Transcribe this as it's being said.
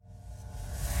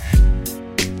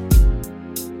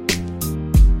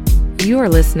You are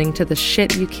listening to the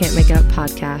Shit You Can't Make Up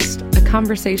podcast, a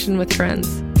conversation with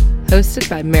friends, hosted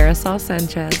by Marisol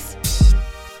Sanchez.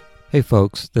 Hey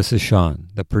folks, this is Sean,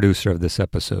 the producer of this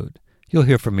episode. You'll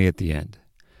hear from me at the end.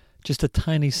 Just a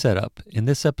tiny setup. In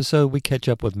this episode, we catch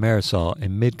up with Marisol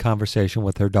in mid-conversation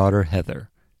with her daughter,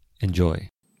 Heather. Enjoy.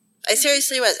 I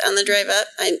seriously was. On the drive up,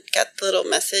 I got the little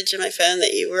message on my phone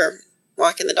that you were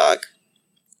walking the dog.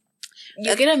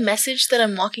 You get a message that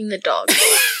I'm walking the dog.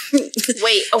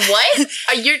 Wait, what?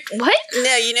 What?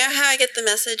 No, you know how I get the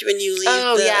message when you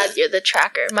leave yeah, you're the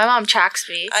tracker. My mom tracks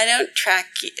me. I don't track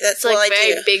you. That's it's like I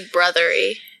very do. Big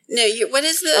Brother-y. No, what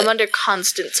is the... I'm under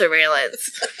constant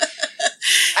surveillance.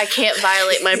 I can't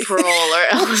violate my parole or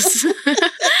else.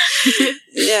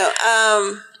 No,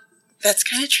 that's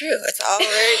kind of true. It's all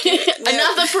right. No.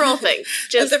 Not the parole thing.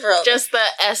 Just the parole. Just the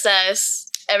SS.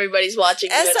 Everybody's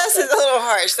watching. SS is a little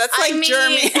harsh. That's like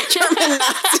German Nazis.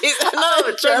 No,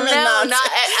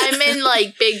 I mean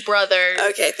like Big Brother.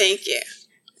 Okay, thank you.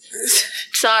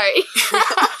 Sorry.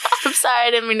 I'm sorry,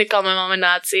 I didn't mean to call my mom a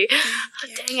Nazi. Oh,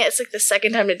 dang it, it's like the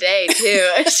second time today, too.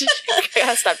 I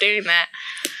gotta stop doing that.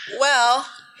 Well,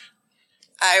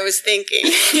 I was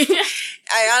thinking.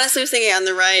 I honestly was thinking on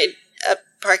the ride up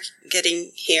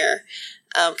getting here,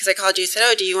 because I called you and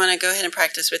said, do you want to go ahead and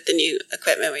practice with the new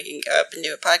equipment? We can go up and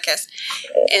do a podcast.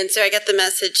 And so I got the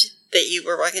message that you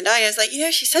were walking the dog. I was like,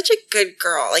 she's such a good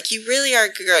girl. Like, you really are a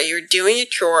good girl. You're doing a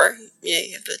chore.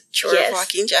 You have the chore of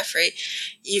walking Jeffrey.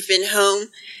 You've been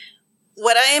home.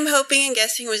 What I am hoping and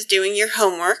guessing was doing your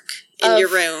homework in your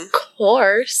room. Of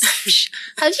course.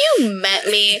 Have you met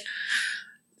me?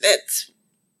 That's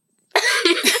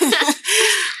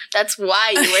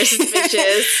why you were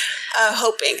suspicious.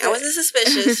 Hoping. I wasn't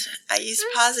suspicious. I used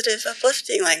positive,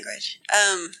 uplifting language.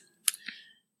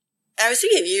 I was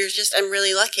thinking I'm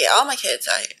really lucky. All my kids,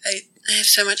 I have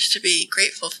so much to be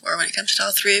grateful for when it comes to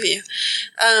all three of you.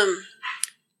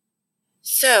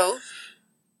 So,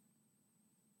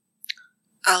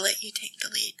 I'll let you take the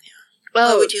lead now.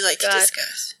 What would you like to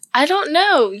discuss? I don't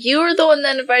know. You were the one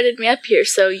that invited me up here,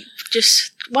 so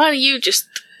why don't you just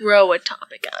throw a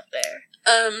topic out there?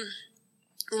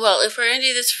 Well, if we're going to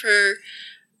do this for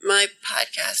my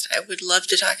podcast, I would love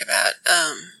to talk about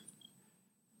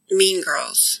Mean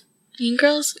Girls. Mean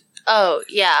Girls? Oh,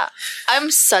 yeah.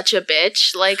 I'm such a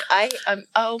bitch. Like, I'm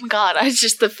oh my god,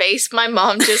 the face my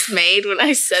mom just made when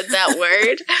I said that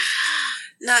word.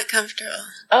 Not comfortable.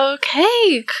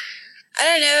 Okay. I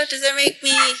don't know. Does that make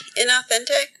me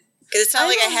inauthentic? Because it's not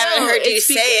like I haven't heard you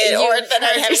say it or that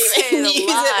I haven't even used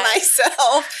it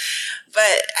myself.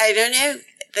 But I don't know.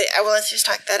 Well, let's just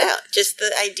talk that out. Just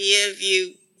the idea of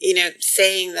you,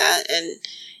 saying that and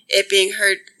it being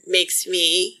heard makes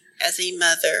me, as a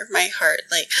mother, my heart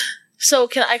like... So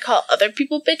can I call other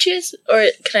people bitches?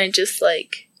 Or can I just or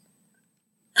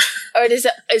is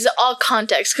it all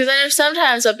context? Because I know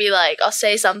sometimes I'll be like, I'll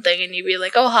say something and you'd be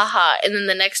like, oh, haha. And then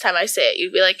the next time I say it,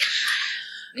 you'd be like,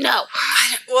 no.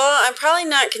 Well, I'm probably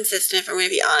not consistent if I'm going to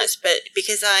be honest, but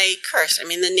because I curse. I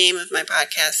mean, the name of my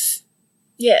podcast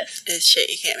is Shit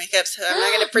You Can't Make Up, so I'm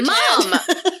not going to pretend. Mom!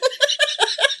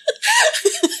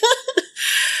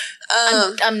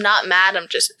 I'm not mad, I'm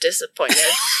just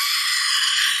disappointed.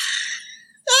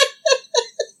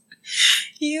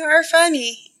 You are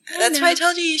funny. That's why I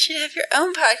told you should have your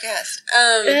own podcast.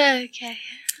 Okay.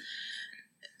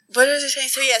 What was I saying?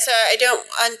 So I don't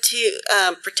want to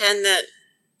pretend that,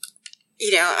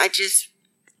 I just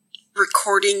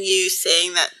recording you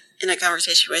saying that in a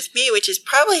conversation with me, which is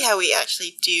probably how we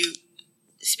actually do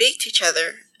speak to each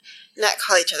other. Not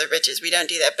call each other bitches, we don't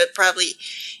do that, but probably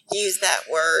use that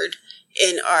word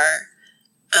in our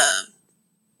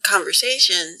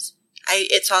conversations.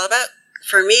 It's all about,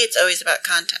 for me, it's always about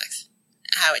context,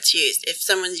 how it's used. If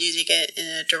someone's using it in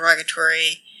a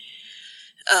derogatory,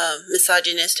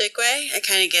 misogynistic way, I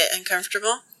kind of get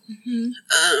uncomfortable. Mm-hmm.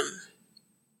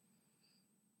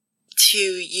 To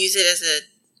use it as an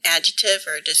adjective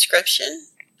or a description,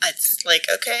 it's like,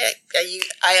 okay,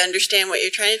 I understand what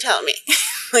you're trying to tell me.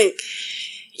 Like,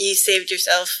 you saved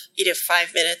yourself,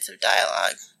 5 minutes of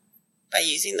dialogue by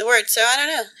using the word. So I don't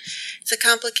know. It's a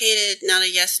complicated, not a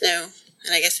yes/no,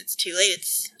 and I guess it's too late.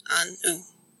 It's on. Ooh.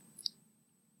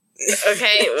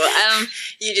 Okay, well,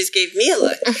 you just gave me a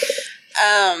look.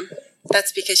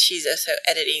 That's because she's also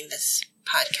editing this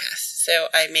podcast. So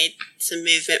I made some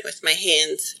movement with my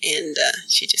hands, and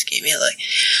she just gave me a look.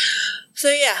 So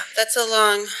yeah, that's a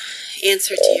long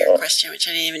answer to your question, which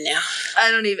I didn't even know. I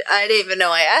didn't even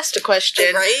know I asked a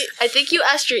question. Right? I think you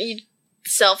asked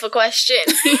yourself a question.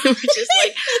 You were just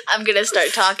like, I'm going to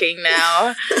start talking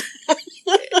now.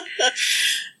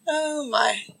 Oh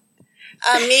my.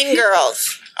 Mean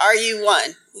Girls. Are you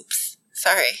one? Oops.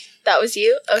 Sorry. That was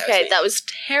you? Okay, that was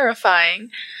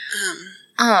terrifying.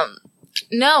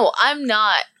 No, I'm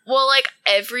not. Well, like,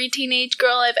 every teenage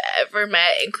girl I've ever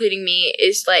met, including me,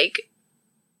 is, like,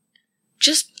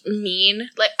 just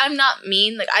mean. Like, I'm not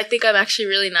mean. Like, I think I'm actually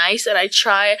really nice, and I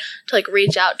try to, like,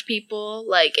 reach out to people,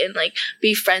 like, and, like,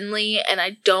 be friendly, and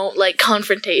I don't like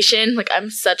confrontation. Like, I'm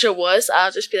such a wuss.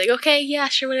 I'll just be like, okay, yeah,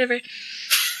 sure, whatever.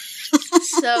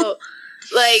 So,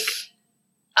 like,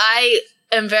 I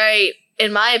am very,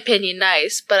 in my opinion,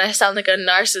 nice, but I sound like a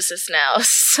narcissist now,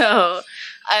 so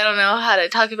I don't know how to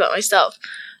talk about myself.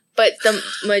 But the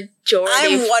majority...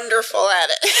 I'm wonderful at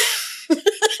it.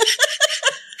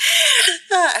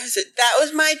 That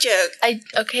was my joke. I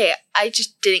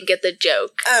just didn't get the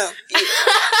joke. Oh.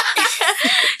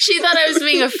 She thought I was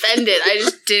being offended. I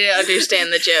just didn't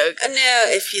understand the joke. No,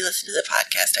 if you listen to the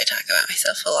podcast, I talk about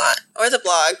myself a lot. Or the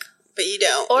blog, but you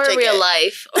don't. Or real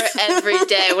life. Or every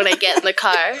day when I get in the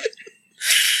car.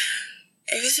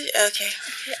 It was... Okay.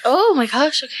 Oh my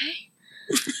gosh, okay.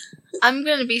 I'm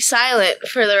going to be silent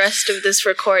for the rest of this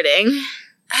recording.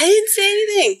 I didn't say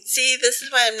anything. See, this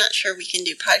is why I'm not sure we can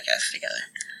do podcasts together.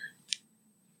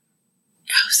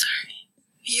 Oh, sorry.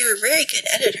 You're a very good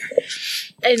editor.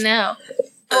 I know.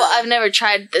 Well, I've never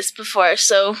tried this before,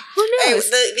 so who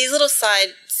knows? These little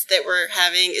sides that we're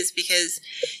having is because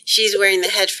she's wearing the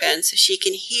headphones so she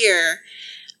can hear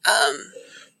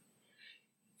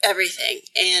everything.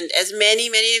 And as many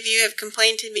of you have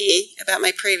complained to me about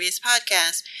my previous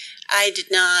podcast, I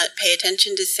did not pay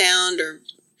attention to sound or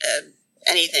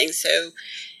anything. So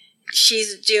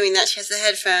she's doing that. She has the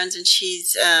headphones and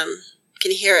she's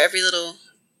can hear every little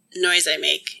noise I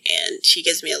make, and she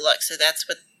gives me a look. So that's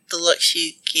what the look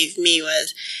she gave me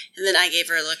was. And then I gave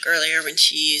her a look earlier when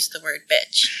she used the word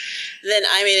bitch. Then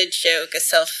I made a joke,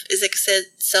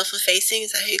 self-effacing?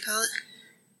 Is that how you call it?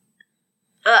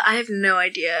 I have no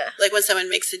idea. Like when someone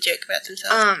makes a joke about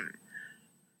themselves.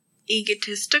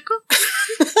 Egotistical?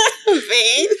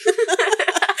 Vain?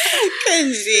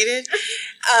 Conceited.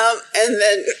 And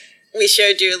then we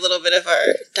showed you a little bit of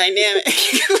our dynamic,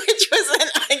 which was when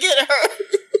I get hurt.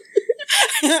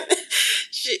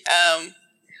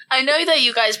 I know that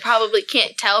you guys probably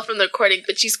can't tell from the recording,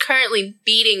 but she's currently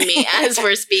beating me as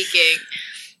we're speaking.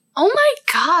 Oh my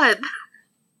god.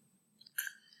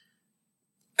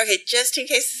 Okay, just in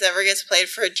case this ever gets played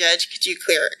for a judge, could you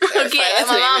clarify? Okay,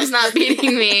 my mom's not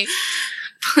beating me.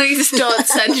 Please don't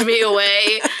send me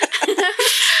away.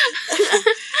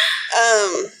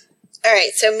 All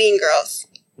right, so Mean Girls.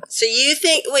 So you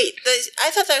think,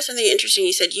 I thought that was something interesting.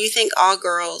 You said you think all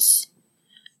girls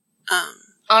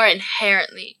are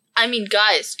inherently, I mean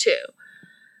guys too.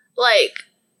 Like,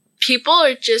 people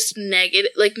are just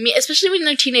negative, like me, especially when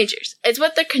they're teenagers. It's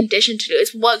what they're conditioned to do.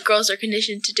 It's what girls are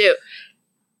conditioned to do.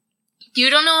 You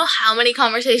don't know how many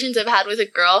conversations I've had with a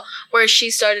girl where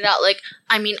she started out like,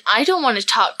 I mean, I don't want to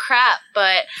talk crap,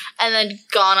 but, and then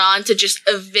gone on to just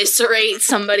eviscerate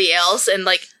somebody else and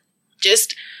like,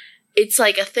 just, it's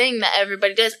like a thing that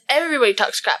everybody does. Everybody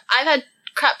talks crap. I've had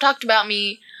crap talked about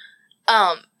me,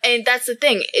 and that's the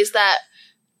thing, is that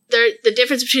the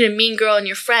difference between a mean girl and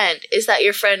your friend is that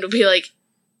your friend will be like,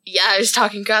 yeah, I was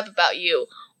talking crap about you,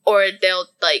 or they'll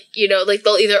like, you know, like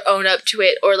they'll either own up to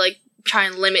it or like try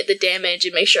and limit the damage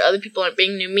and make sure other people aren't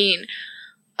being mean.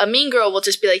 A mean girl will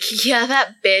just be like, yeah,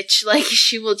 that bitch, like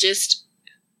she will just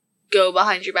go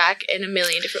behind your back in a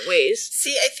million different ways.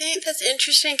 See, I think that's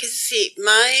interesting because, see,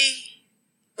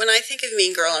 when I think of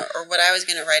Mean Girl, or what I was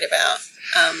going to write about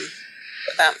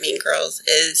Mean Girls,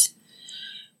 is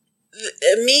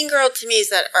a mean girl to me is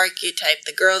that archetype,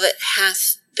 the girl that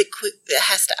has to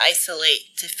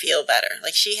isolate to feel better.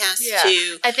 Like, she has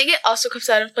to... I think it also comes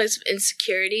out of a place of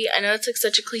insecurity. I know it's like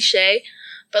such a cliche,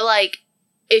 but like,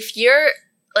 if you're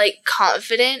like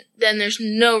confident, then there's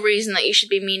no reason that you should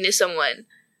be mean to someone.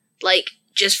 Like,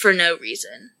 just for no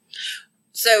reason.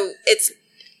 So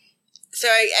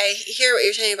I hear what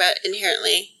you're saying about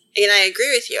inherently, and I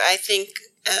agree with you. I think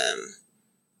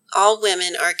all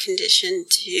women are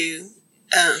conditioned to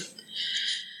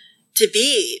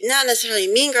be not necessarily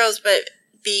mean girls, but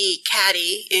be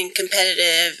catty and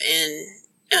competitive, and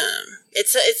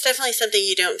it's definitely something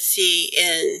you don't see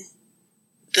in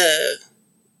the,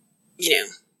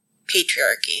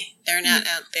 patriarchy. They're not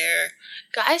out there.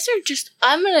 Guys are just,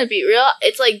 I'm gonna be real,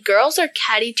 it's like girls are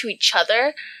catty to each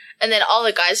other, and then all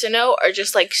the guys I know are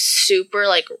just like super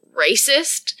like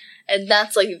racist, and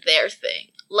that's like their thing.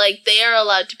 Like, they are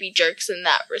allowed to be jerks in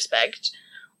that respect.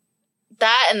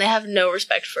 That, and they have no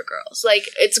respect for girls. Like,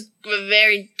 it's a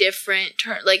very different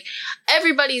turn. Like,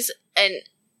 everybody's an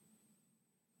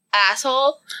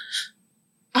asshole.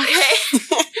 Okay?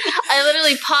 I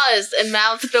literally paused and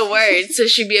mouthed the word so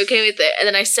she'd be okay with it. And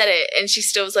then I said it, and she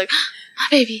still was like, my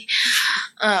baby.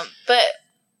 But,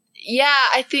 yeah,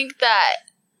 I think that...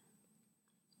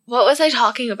 What was I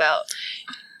talking about?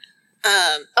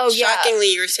 Shockingly,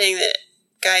 you were saying that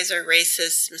guys are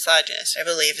racist, misogynist, I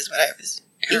believe is what I was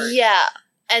heard. Yeah.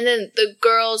 And then the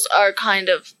girls are kind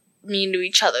of mean to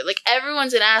each other. Like,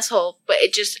 everyone's an asshole, but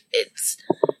it's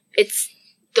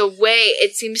the way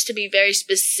it seems to be very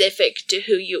specific to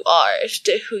who you are,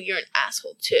 to who you're an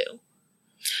asshole to.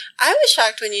 I was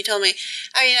shocked when you told me.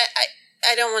 I mean,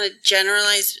 I don't want to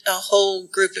generalize a whole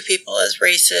group of people as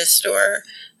racist or,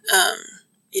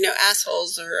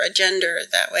 assholes or a gender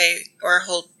that way, or a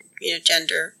whole,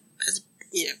 gender as,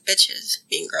 bitches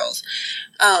being girls.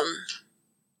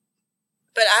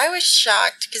 But I was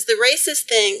shocked because the racist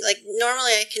thing, like,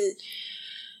 normally I can...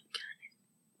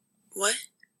 What?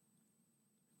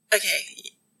 Okay.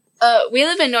 We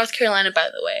live in North Carolina, by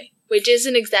the way, which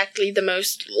isn't exactly the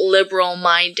most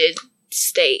liberal-minded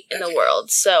state in the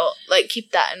world. So, like,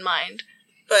 keep that in mind.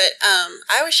 But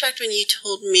I was shocked when you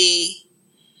told me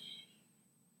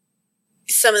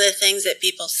some of the things that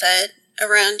people said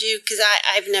around you, because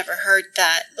I've never heard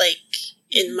that, like,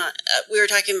 in my... we were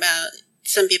talking about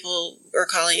some people were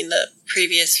calling the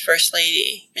previous First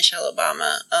Lady, Michelle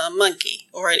Obama, a monkey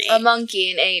or an ape. A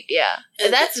monkey, an ape, yeah.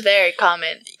 And that's very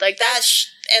common. Like, that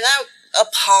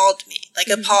appalled me. Like,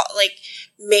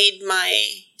 made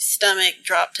my stomach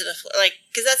drop to the floor. Like,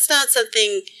 because that's not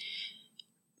something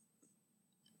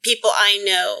people I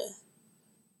know...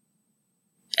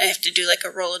 I have to do like a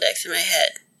Rolodex in my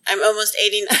head. I'm almost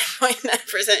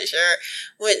 89.9% sure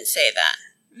wouldn't say that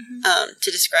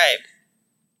to describe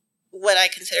what I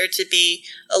consider to be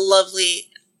a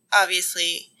lovely,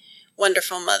 obviously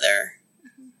wonderful mother.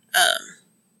 I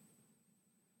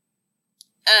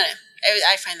don't know.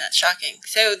 I find that shocking.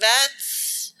 So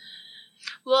that's...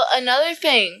 Well, another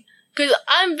thing, because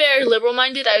I'm very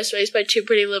liberal-minded. I was raised by two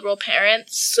pretty liberal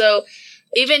parents, so...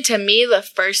 Even to me, the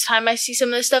first time I see some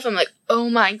of this stuff, I'm like, oh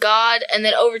my God. And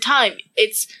then over time,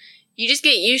 you just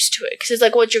get used to it. Because it's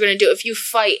like what you're going to do. If you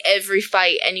fight every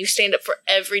fight and you stand up for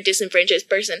every disenfranchised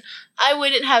person, I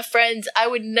wouldn't have friends. I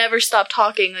would never stop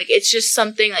talking. Like, it's just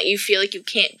something that you feel like you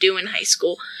can't do in high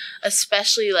school.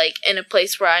 Especially, like, in a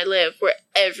place where I live, where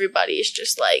everybody is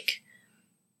just like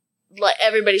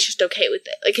everybody's just okay with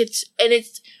it. Like, it's,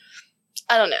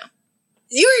 I don't know.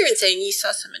 You were even saying you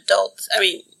saw some adults. I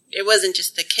mean... It wasn't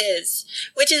just the kids,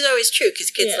 which is always true because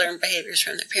kids learn behaviors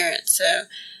from their parents. So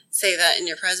say that in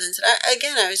your presence. I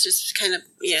was just kind of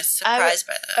surprised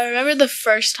by that. I remember the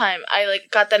first time I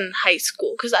got that in high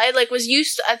school because I was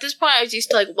used to, at this point I was used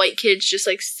to white kids just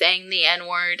saying the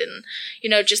N-word and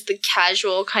just the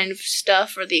casual kind of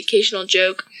stuff or the occasional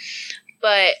joke.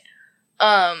 But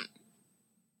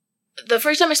the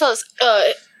first time I saw this,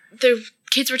 the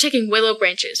kids were taking willow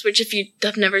branches, which if you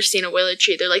have never seen a willow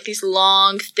tree, they're like these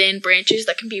long, thin branches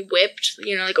that can be whipped,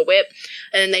 like a whip.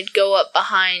 And then they'd go up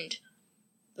behind,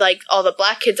 all the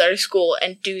black kids out of school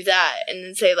and do that. And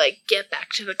then say, get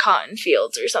back to the cotton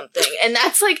fields or something. And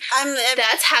that's,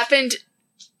 that's happened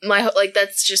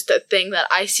that's just a thing that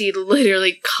I see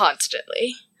literally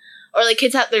constantly. Or,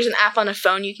 kids there's an app on a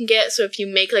phone you can get, so if you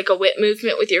make, a whip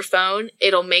movement with your phone,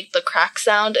 it'll make the crack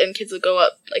sound, and kids will go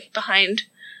up, behind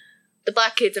the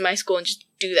black kids in my school and just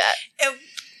do that. And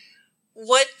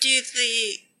what do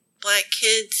the black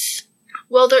kids...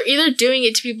 Well, they're either doing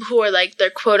it to people who are,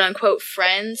 their quote-unquote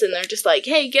friends, and they're just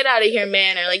hey, get out of here,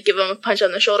 man, or, give them a punch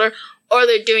on the shoulder, or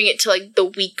they're doing it to, the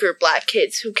weaker black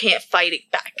kids who can't fight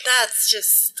it back. That's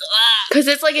just... Because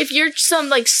it's if you're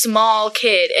some, small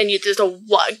kid, and just a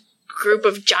group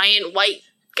of giant white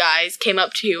guys came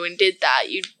up to you and did that,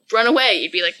 you'd run away.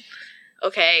 You'd be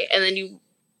okay, and then you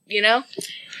know?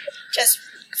 Just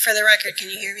for the record, can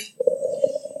you hear me?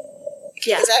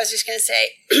 Yeah. Because I was just going to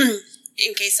say,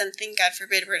 in case something, God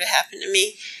forbid, were to happen to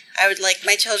me, I would like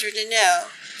my children to know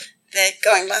that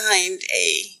going behind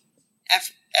a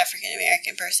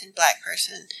African-American person, black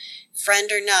person, friend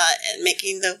or not, and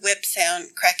making the whip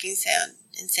sound, cracking sound,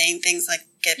 and saying things like,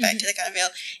 get back to the cotton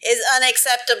field, is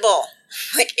unacceptable.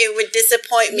 It would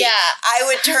disappoint me. Yeah. I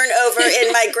would turn over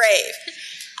in my grave.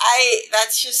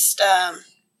 That's just so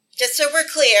we're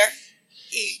clear.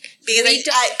 Because we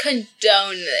don't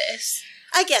condone this.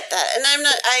 I get that. And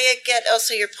I get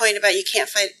also your point about you can't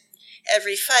fight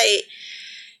every fight,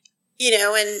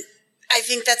 and I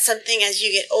think that's something as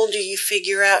you get older, you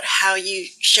figure out how you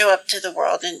show up to the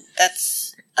world. And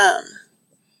that's,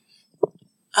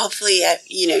 hopefully,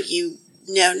 you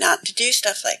know not to do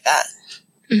stuff like that.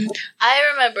 Mm-hmm. I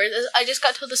remember this. I just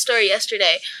got told the story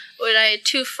yesterday when I had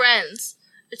two friends.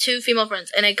 two female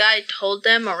friends, and a guy told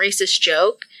them a racist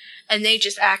joke, and they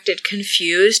just acted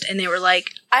confused, and they were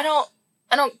like, I don't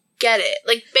get it.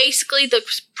 Like, basically, the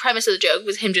premise of the joke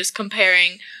was him just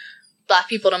comparing black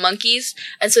people to monkeys,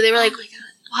 and so they were like, oh my God.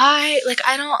 why? Like,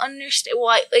 I don't understand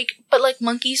why, like, but, like,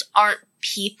 monkeys aren't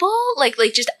people? Like,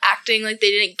 just acting like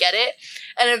they didn't get it,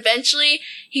 and eventually,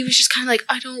 he was just kind of like,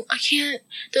 I can't,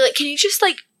 they're like, can you just,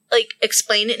 like,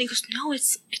 explain it? And he goes, no,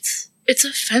 it's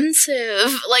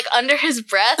offensive, like, under his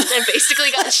breath, and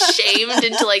basically got shamed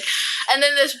into, like, and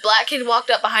then this black kid walked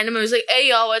up behind him and was like, hey,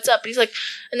 y'all, what's up? And he's like,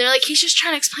 and they're like, he's just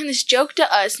trying to explain this joke to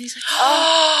us, and he's like,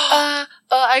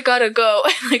 I gotta go,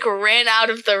 and, like, ran out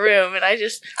of the room, and I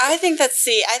think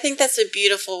that's a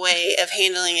beautiful way of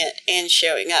handling it and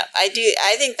showing up. I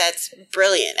think that's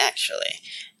brilliant, actually.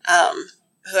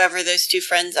 Whoever those two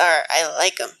friends are, I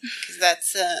like them, because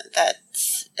that's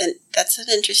an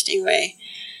interesting way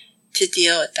to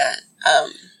deal with that.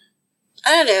 I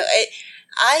don't know.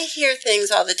 I hear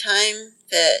things all the time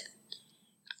that,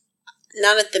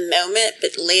 not at the moment,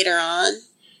 but later on,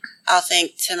 I'll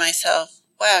think to myself,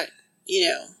 wow,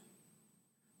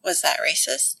 was that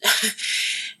racist?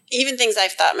 Even things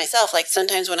I've thought myself, like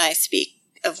sometimes when I speak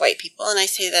of white people, and I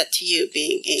say that to you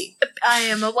being I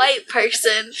am a white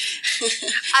person.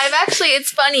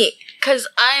 It's funny, because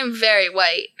I am very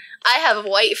white. I have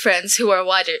white friends who are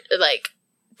whiter, like,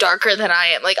 darker than I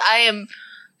am. Like, I am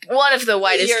one of the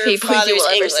whitest people you will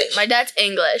ever see. My dad's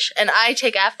English, and I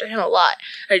take after him a lot.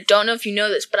 I don't know if you know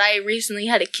this, but I recently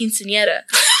had a quinceañera.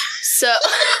 So,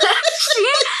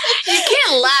 you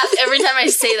can't laugh every time I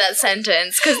say that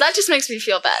sentence, because that just makes me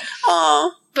feel bad.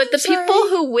 Aww. But the people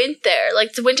who went there,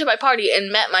 like, went to my party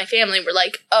and met my family were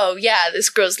like, oh, yeah, this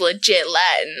girl's legit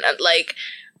Latin. Like,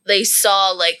 they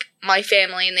saw, like, my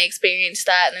family and they experienced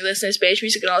that and they listened to Spanish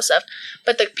music and all that stuff.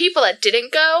 But the people that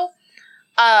didn't go,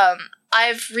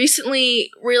 I've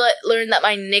recently learned that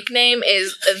my nickname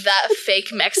is that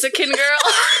fake Mexican girl.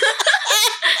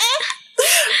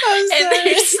 And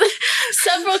there's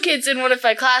several kids in one of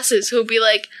my classes who'll be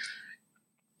like,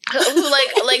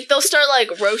 they'll start,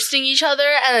 like, roasting each other,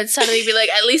 and then suddenly be like,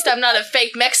 at least I'm not a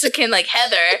fake Mexican like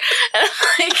Heather. And I'm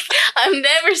like, I've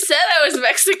never said I was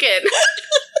Mexican.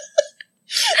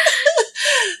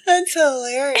 That's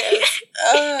hilarious.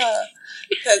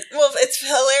 Well, it's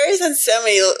hilarious on so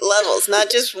many levels, not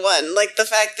just one. Like, the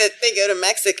fact that they go to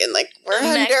Mexican, like, we're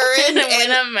Honduran and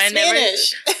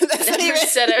Spanish. I never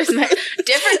said I was Mexican.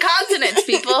 Different continents,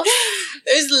 people.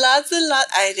 There's lots and lots.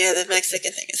 I know the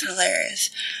Mexican thing is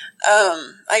hilarious.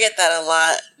 I get that a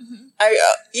lot. Mm-hmm.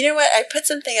 You know what? I put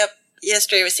something up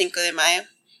yesterday with Cinco de Mayo,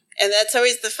 and that's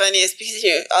always the funniest because,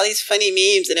 all these funny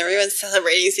memes and everyone's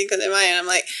celebrating Cinco de Mayo, and I'm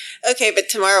like, okay, but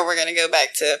tomorrow we're going to go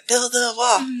back to build the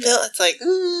wall. Mm-hmm. It's like,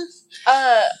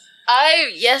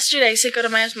 yesterday, Cinco de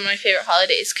Mayo is one of my favorite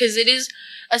holidays because it is,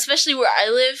 especially where I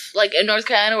live, like in North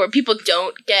Carolina, where people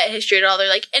don't get history at all. They're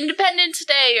like, Independence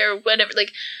Day or whatever,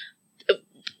 like,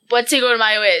 what Cinco de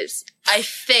Mayo is. I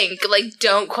think, like,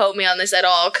 don't quote me on this at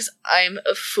all, because I'm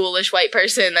a foolish white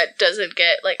person that doesn't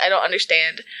get, like, I don't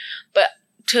understand. But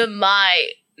to my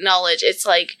knowledge, it's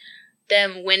like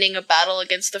them winning a battle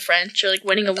against the French, or like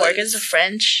winning a war against the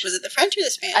French. Was it the French or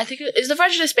the Spanish? I think it was the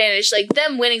French or the Spanish, like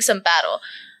them winning some battle.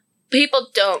 People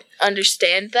don't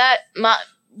understand that.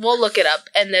 We'll look it up,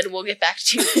 and then we'll get back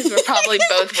to you, because we're probably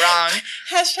both wrong.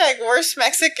 Hashtag worst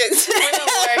Mexicans. We're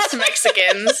the worst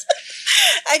Mexicans.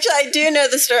 Actually, I do know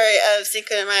the story of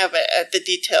Cinco de Mayo, but the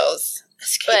details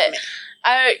escape me.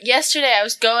 Yesterday I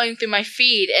was going through my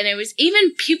feed, and it was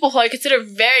even people who I consider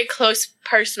very close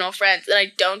personal friends, and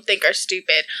I don't think are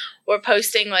stupid, were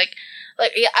posting, like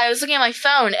I was looking at my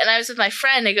phone, and I was with my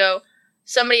friend, and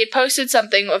somebody had posted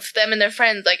something of them and their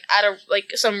friends, like, at a,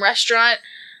 like, some restaurant,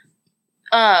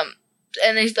 and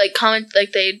they, like, comment,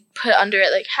 like, they put under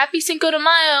it, like, Happy Cinco de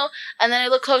Mayo, and then I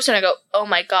look closer, and I go, oh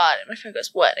my god, and my friend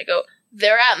goes, what? And I go,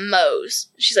 they're at Moe's.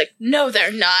 She's like, no,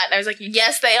 they're not. And I was like,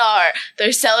 yes, they are.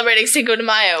 They're celebrating Cinco de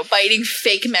Mayo by eating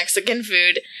fake Mexican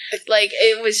food. Like,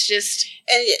 it was just...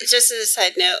 And just as a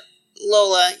side note,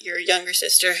 Lola, your younger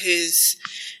sister, who's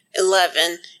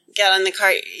 11, got on the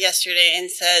car yesterday and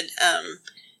said,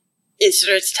 it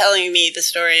starts telling me the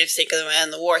story of Cinco de Mayo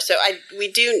and the war. So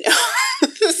we do know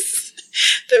this.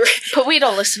 But we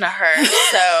don't listen to her,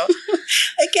 so...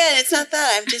 Again, it's not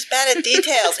that. I'm just bad at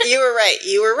details. You were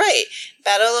right.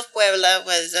 Battle of Puebla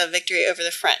was a victory over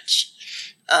the French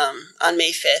on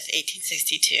May 5th,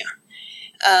 1862.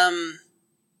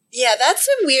 Yeah, that's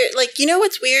a weird... Like, you know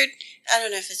what's weird? I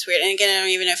don't know if it's weird. And again, I don't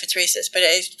even know if it's racist, but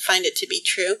I find it to be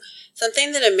true.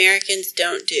 Something that Americans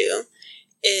don't do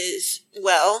is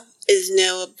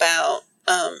know about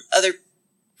other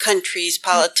countries,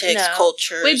 politics, No.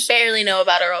 cultures. We barely know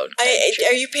about our own country.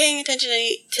 Are you paying attention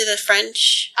to the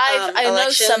French I know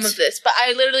elections? some of this, but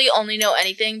I literally only know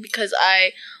anything because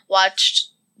I watched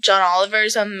John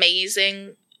Oliver's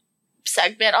amazing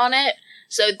segment on it.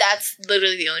 So that's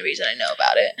literally the only reason I know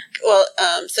about it. Well,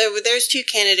 so there's two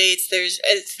candidates.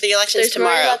 It's the election's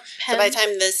tomorrow. Marine Le So by the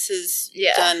time this is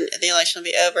done, the election will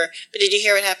be over. But did you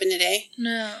hear what happened today?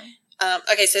 No.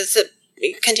 Okay, so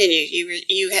continue. You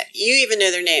even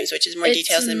know their names, which is more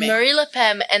details than me. Marine Le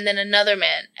Pen and then another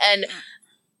man. And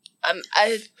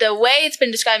the way it's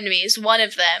been described to me is one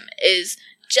of them is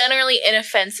generally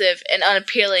inoffensive and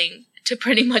unappealing to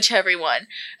pretty much everyone.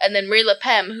 And then Marine Le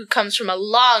Pen, who comes from a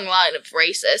long line of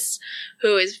racists,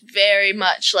 who is very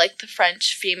much like the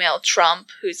French female Trump,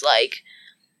 who's like,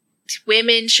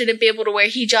 women shouldn't be able to wear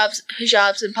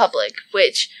hijabs in public,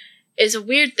 which is a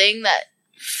weird thing that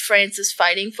France is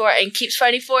fighting for and keeps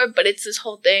fighting for, but it's this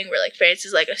whole thing where like France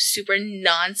is like a super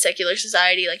non-secular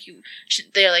society, like you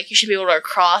shouldn't be able to wear a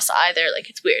cross either, like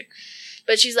it's weird.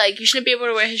 But she's like, you shouldn't be able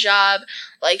to wear hijab,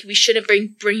 like we shouldn't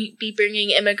be bringing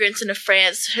immigrants into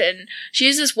France. And she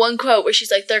uses this one quote where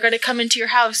she's like, they're gonna come into your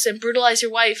house and brutalize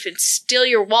your wife and steal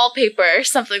your wallpaper or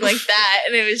something like that.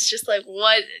 And it was just like,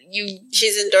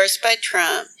 she's endorsed by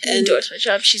Trump.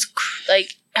 She's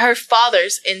like, her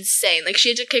father's insane. Like, she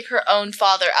had to kick her own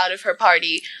father out of her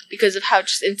party because of how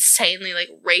just insanely, like,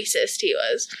 racist he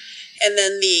was. And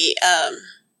then the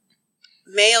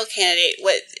male candidate,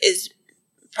 what is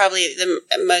probably the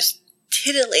most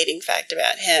titillating fact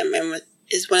about him, and what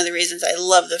is one of the reasons I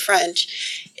love the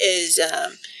French, is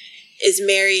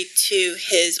married to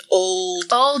his old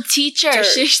teacher.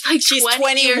 She's like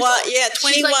 21. Yeah,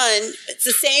 21. Like, it's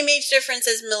the same age difference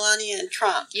as Melania and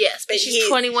Trump. Yes, but she's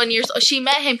 21 years old. She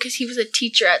met him because he was a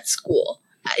teacher at school.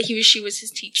 She was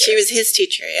his teacher. She was his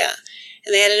teacher, yeah.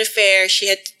 And they had an affair. She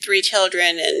had 3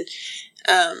 children, and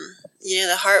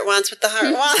the heart wants what the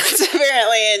heart wants,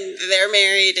 apparently. And they're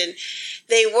married, and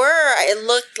it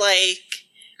looked like,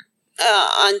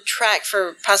 on track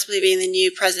for possibly being the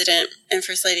new president and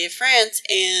first lady of France.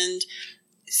 And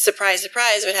surprise,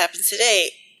 surprise, what happens today?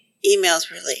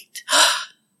 Emails were leaked.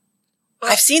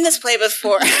 I've seen this play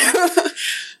before.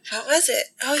 What was it?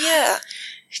 Oh, yeah.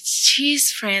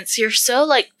 Jeez, France, you're so,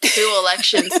 2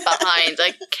 elections behind.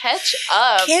 Catch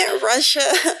up. Can't Russia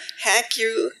hack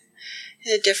you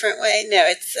in a different way? No,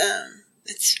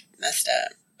 it's messed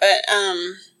up. But,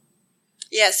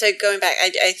 yeah, so going back,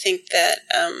 I think that,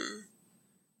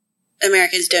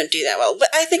 Americans don't do that well. But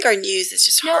I think our news is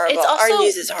just horrible. It's also our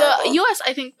news is horrible. The U.S.,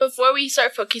 I think, before we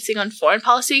start focusing on foreign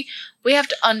policy, we have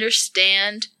to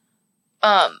understand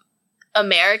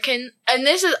American, and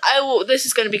this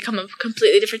is going to become a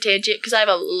completely different tangent because I have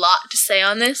a lot to say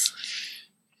on this.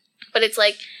 But it's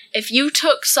like, if you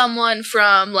took someone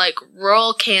from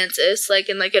rural Kansas,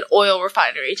 in an oil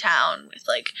refinery town with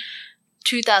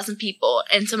 2,000 people,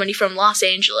 and somebody from Los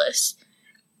Angeles,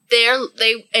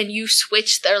 and you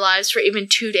switched their lives for even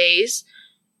 2 days,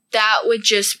 that would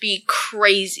just be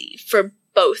crazy for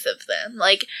both of them.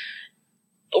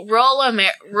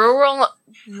 Rural?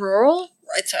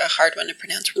 It's a hard one to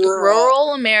pronounce.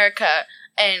 Rural America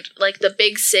and the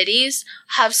big cities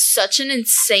have such an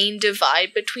insane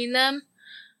divide between them.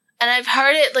 And I've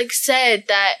heard it said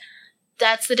that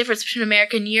that's the difference between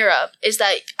America and Europe, is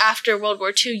that after World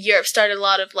War II, Europe started a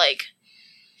lot of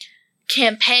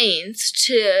campaigns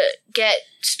to get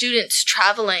students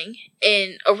traveling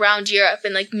around Europe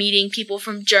and meeting people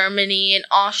from Germany and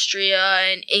Austria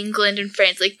and England and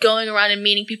France, going around and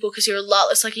meeting people because you're a lot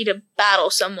less likely to battle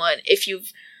someone if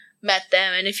you've met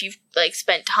them and if you've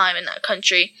spent time in that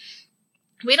country.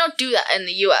 We don't do that in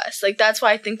the US. That's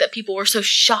why I think that people were so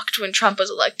shocked when Trump was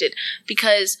elected,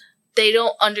 because they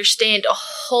don't understand a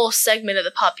whole segment of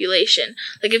the population.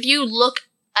 If you look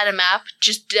at a map,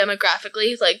 just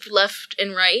demographically, left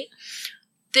and right,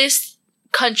 this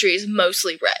country is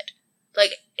mostly red.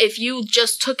 If you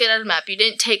just took it at a map, you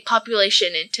didn't take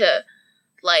population into,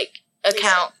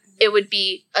 account, it would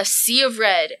be a sea of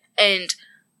red, and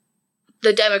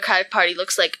the Democratic Party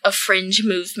looks like a fringe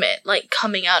movement,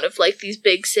 coming out of, these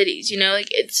big cities,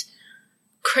 it's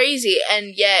crazy.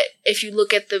 And yet, if you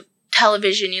look at the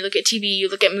television, you look at TV, you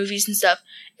look at movies and stuff,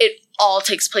 it all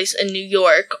takes place in New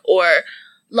York, or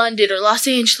London or Los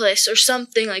Angeles or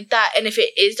something like that. And if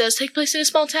it does take place in a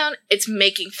small town, it's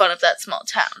making fun of that small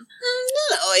town.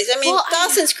 Not always. I mean,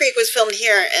 Dawson's Creek was filmed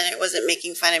here and it wasn't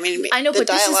making fun. I mean, I know, but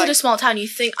this isn't a small town.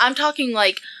 I'm talking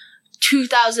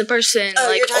 2,000 person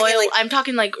Oh, you're talking oil. like- I'm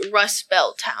talking like Rust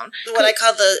Belt town. What I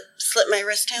call the slit my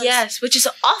wrist towns? Yes, which is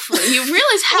awful. You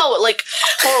realize how like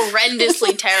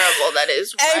horrendously terrible that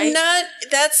is, right? I'm not,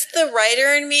 that's the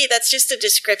writer in me. That's just a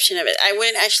description of it. I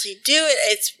wouldn't actually do it.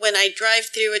 It's when I drive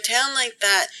through a town like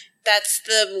that, that's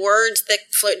the words that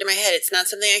float into my head. It's not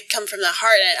something that come from the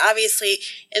heart. And obviously,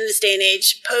 in this day and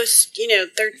age, post,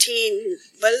 13,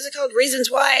 what is it called? Reasons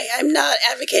why I'm not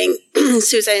advocating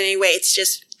suicide in any way. It's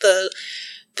just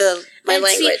my And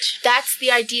see, language. that's the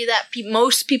idea that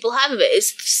most people have of it,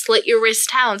 is slit your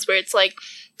wrist towns, where it's like,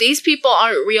 these people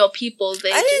aren't real people.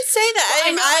 They I didn't say that.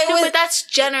 Well, I know, but that's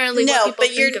generally what people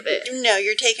think of it. No,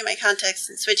 you're taking my context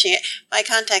and switching it. My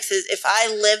context is if I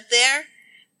lived there,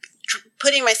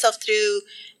 putting myself through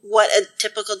what a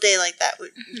typical day like that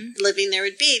living there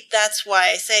would be. That's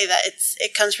why I say that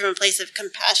it comes from a place of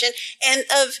compassion and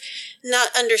of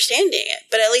not understanding it.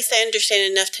 But at least I understand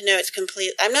enough to know it's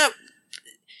complete. I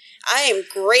am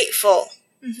grateful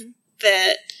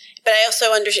that, but I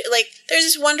also understand, like, there's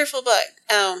this wonderful book,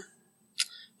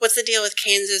 What's the Deal with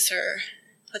Kansas, or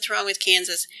What's Wrong with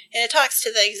Kansas? And it talks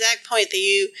to the exact point that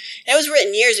it was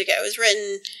written years ago. It was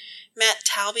written, Matt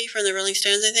Talby from the Rolling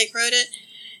Stones, I think, wrote it.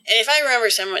 And if I remember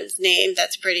someone's name,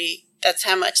 that's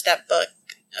how much that book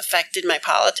affected my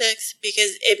politics,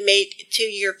 because it made, to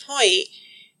your point,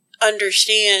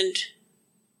 understand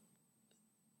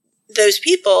those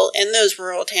people in those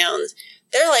rural towns.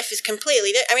 Their life is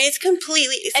completely different. I mean, it's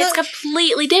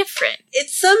completely different.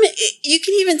 You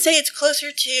can even say it's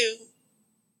closer to,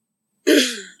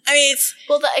 I mean, it's...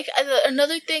 Well,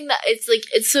 another thing that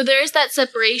so there is that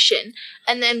separation,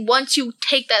 and then once you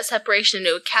take that separation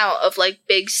into account of, like,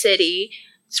 big city,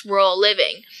 rural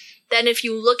living, then if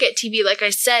you look at TV, like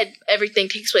I said, everything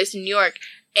takes place in New York,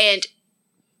 and,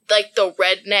 like, the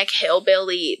redneck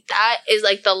hillbilly, that is,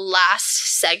 like, the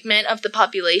last segment of the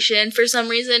population, for some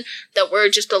reason, that we're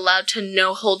just allowed to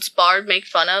no holds barred make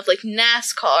fun of, like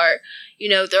NASCAR.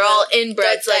 They're all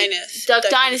inbreds, Duck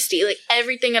Dynasty. Like,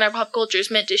 everything in our pop culture is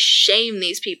meant to shame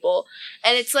these people.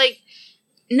 And it's like,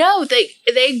 no,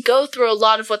 they go through a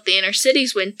lot of what the inner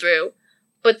cities went through,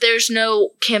 but there's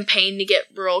no campaign to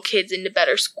get rural kids into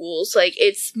better schools. Like,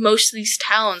 it's most of these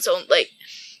towns don't, like...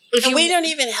 we don't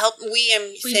even help.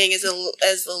 Saying as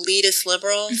elitist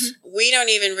liberals, we don't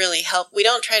even really help. We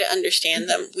don't try to understand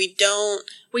them. We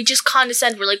just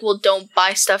condescend. We're like, well, don't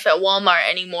buy stuff at Walmart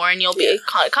anymore, and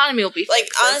economy will be fixed. Like,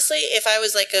 honestly, if I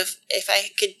was like if I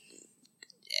could,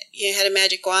 had a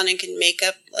magic wand and could make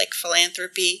up like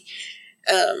philanthropy,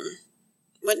 I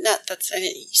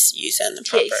didn't use that in the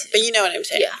proper, but you know what I'm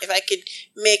saying. Yeah. If I could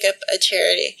make up a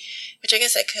charity, which I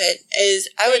guess I could,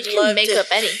 I would love to make up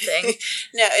anything.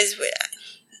 No,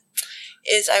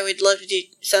 I would love to do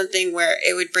something where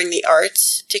it would bring the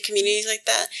arts to communities like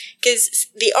that. Because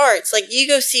the arts, like, you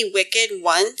go see Wicked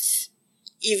once,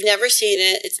 you've never seen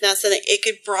it, it's not something, it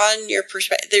could broaden your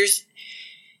perspective.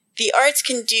 The arts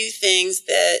can do things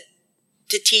to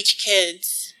teach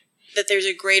kids that there's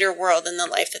a greater world than the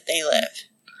life that they live.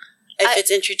 If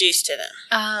it's introduced to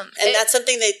them. That's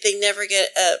something that they never get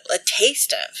a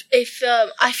taste of.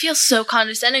 I feel so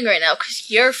condescending right now because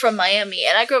you're from Miami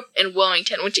and I grew up in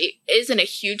Wilmington, which isn't a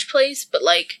huge place, but,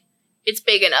 like, it's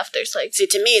big enough. There's, like... See,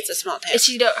 to me, it's a small town. It's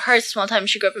a small town.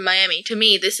 She grew up in Miami. To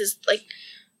me, this is, like,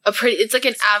 it's like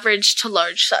an average to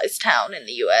large size town in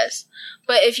the U.S.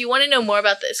 But if you want to know more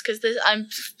about this, because I'm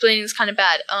explaining this kind of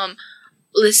bad,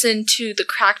 listen to the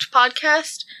Cracked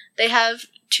podcast. They have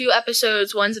 2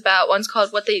 episodes. One's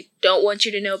called What They Don't Want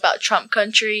You to Know About Trump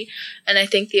Country, and I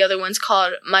think the other one's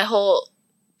called My Whole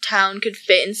Town Could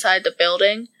Fit Inside the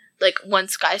Building, like one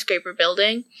skyscraper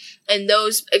building, and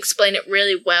those explain it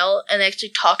really well, and they actually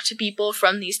talk to people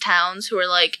from these towns who are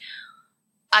like,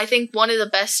 I think one of the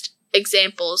best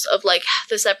examples of, like,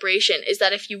 the separation is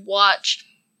that if you watch,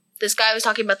 this guy was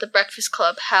talking about the Breakfast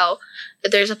Club, how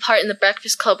there's a part in the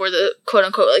Breakfast Club where the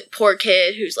quote-unquote, like, poor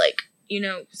kid who's, like,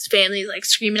 his family's, like,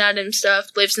 screaming at him stuff,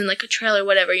 lives in, like, a trailer,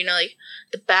 whatever, like,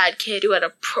 the bad kid who had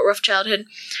a rough childhood.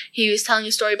 He was telling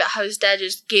a story about how his dad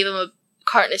just gave him a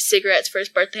carton of cigarettes for his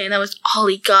birthday, and that was all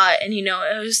he got, and,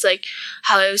 it was, like,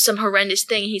 how it was some horrendous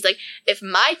thing, and he's like, if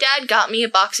my dad got me a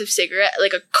box of cigarettes,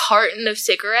 like, a carton of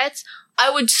cigarettes, I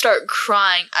would start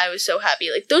crying. I was so happy.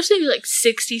 Like, those things are like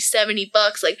 $60,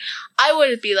 $70. Like, I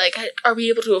would be like, are we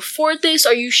able to afford this?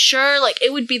 Are you sure? Like,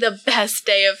 it would be the best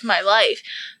day of my life.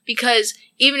 Because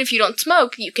even if you don't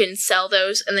smoke, you can sell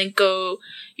those and then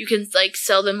you can, like,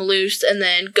 sell them loose and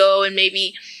then go and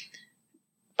maybe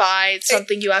buy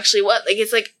something you actually want. Like,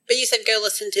 it's like... But you said go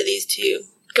listen to these 2.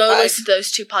 Listen to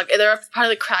those 2 podcasts. They're part of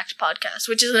the Cracked podcast,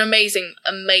 which is an amazing,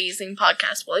 amazing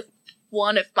podcast. Like,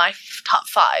 one of my top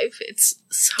 5. It's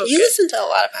so You good. listen to a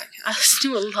lot of podcasts. I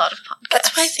listen to a lot of podcasts.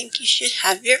 That's why I think you should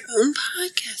have your own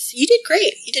podcast. You did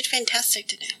great. You did fantastic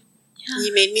today. Yeah.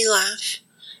 You made me laugh,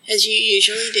 as you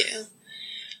usually do.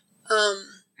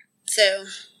 So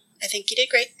I think you did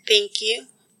great. Thank you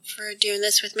for doing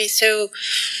this with me. So,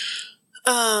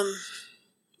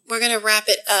 we're going to wrap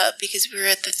it up because we're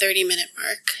at the 30-minute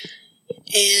mark.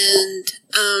 And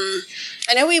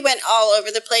I know we went all over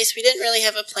the place. We didn't really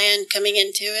have a plan coming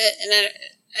into it, and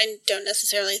I don't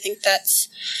necessarily think that's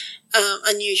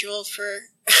unusual for...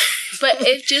 But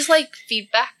it's just like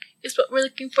feedback is what we're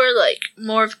looking for, like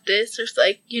more of this, or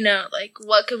like, you know, like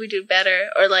what could we do better,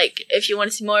 or like if you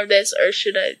want to see more of this, or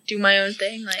should I do my own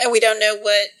thing? Like, And we don't know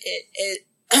what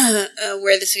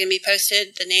where this is going to be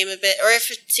posted, the name of it, or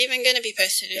if it's even going to be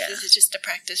posted, if this is just a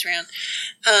practice round.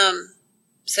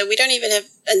 So we don't even have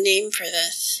a name for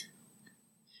this.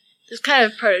 it's kind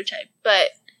of a prototype, but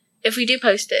if we do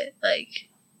post it, like,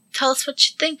 tell us what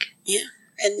you think. Yeah.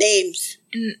 And names.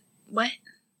 And what?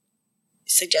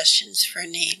 Suggestions for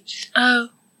names. Oh,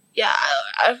 yeah,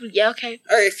 yeah, okay.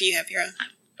 Or if you have your own.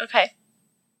 Okay.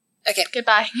 Okay.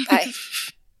 Goodbye. Bye.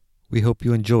 We hope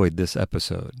you enjoyed this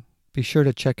episode. Be sure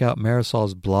to check out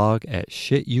Marisol's blog at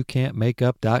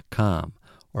shityoucan'tmakeup.com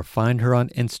or find her on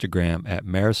Instagram at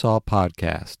Marisol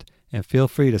Podcast, and feel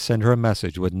free to send her a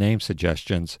message with name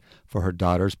suggestions for her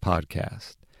daughter's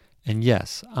podcast. And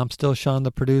yes, I'm still Sean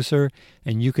the producer,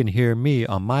 and you can hear me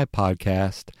on my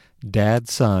podcast, Dad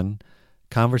Son,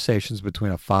 Conversations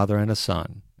Between a Father and a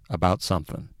Son about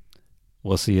something.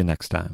 We'll see you next time.